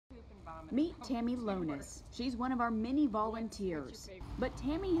Meet Tammie Lohnes. She's one of our many volunteers. But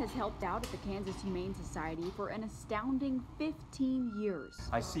Tammie has helped out at the Kansas Humane Society for an astounding 15 years.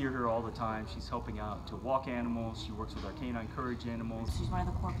 I see her all the time. She's helping out to walk animals. She works with our canine courage animals. She's one of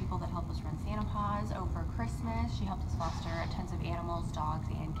the core people that helped us run Santa Paws over Christmas. She helped us foster tons of animals, dogs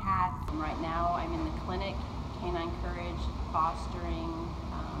and cats. And right now I'm in the clinic, canine courage, fostering,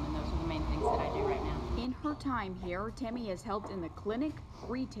 and those are the main things that I do right now. In her time here, Tammie has helped in the clinic,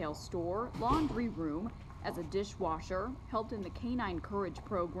 retail store, laundry room, as a dishwasher, helped in the Canine Courage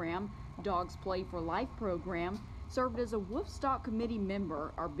program, Dogs Play for Life program, served as a Wolfstock Committee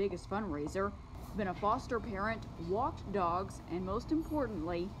member, our biggest fundraiser, been a foster parent, walked dogs, and most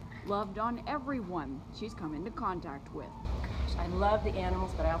importantly, loved on everyone she's come into contact with. I love the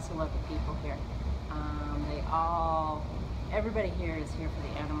animals, but I also love the people here. Everybody here is here for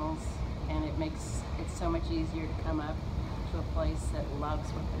the animals, and it makes it so much easier to come up to a place that loves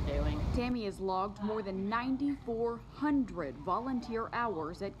what they're doing. Tammie has logged more than 9,400 volunteer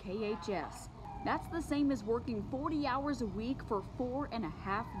hours at KHS. That's the same as working 40 hours a week for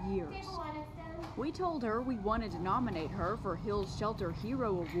 4.5 years. We told her we wanted to nominate her for Hill's Shelter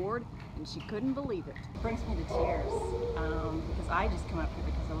Hero Award, and she couldn't believe it. It brings me to tears because I just come up here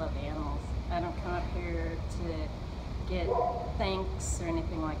because I love the animals. I don't come up here to get thanks or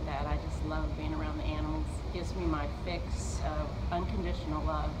anything like that. I just love being around the animals. It gives me my fix of unconditional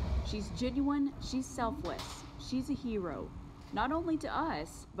love. She's genuine, she's selfless, she's a hero. Not only to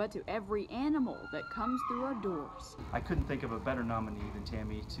us, but to every animal that comes through our doors. I couldn't think of a better nominee than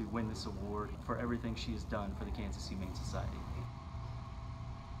Tammie to win this award for everything she has done for the Kansas Humane Society.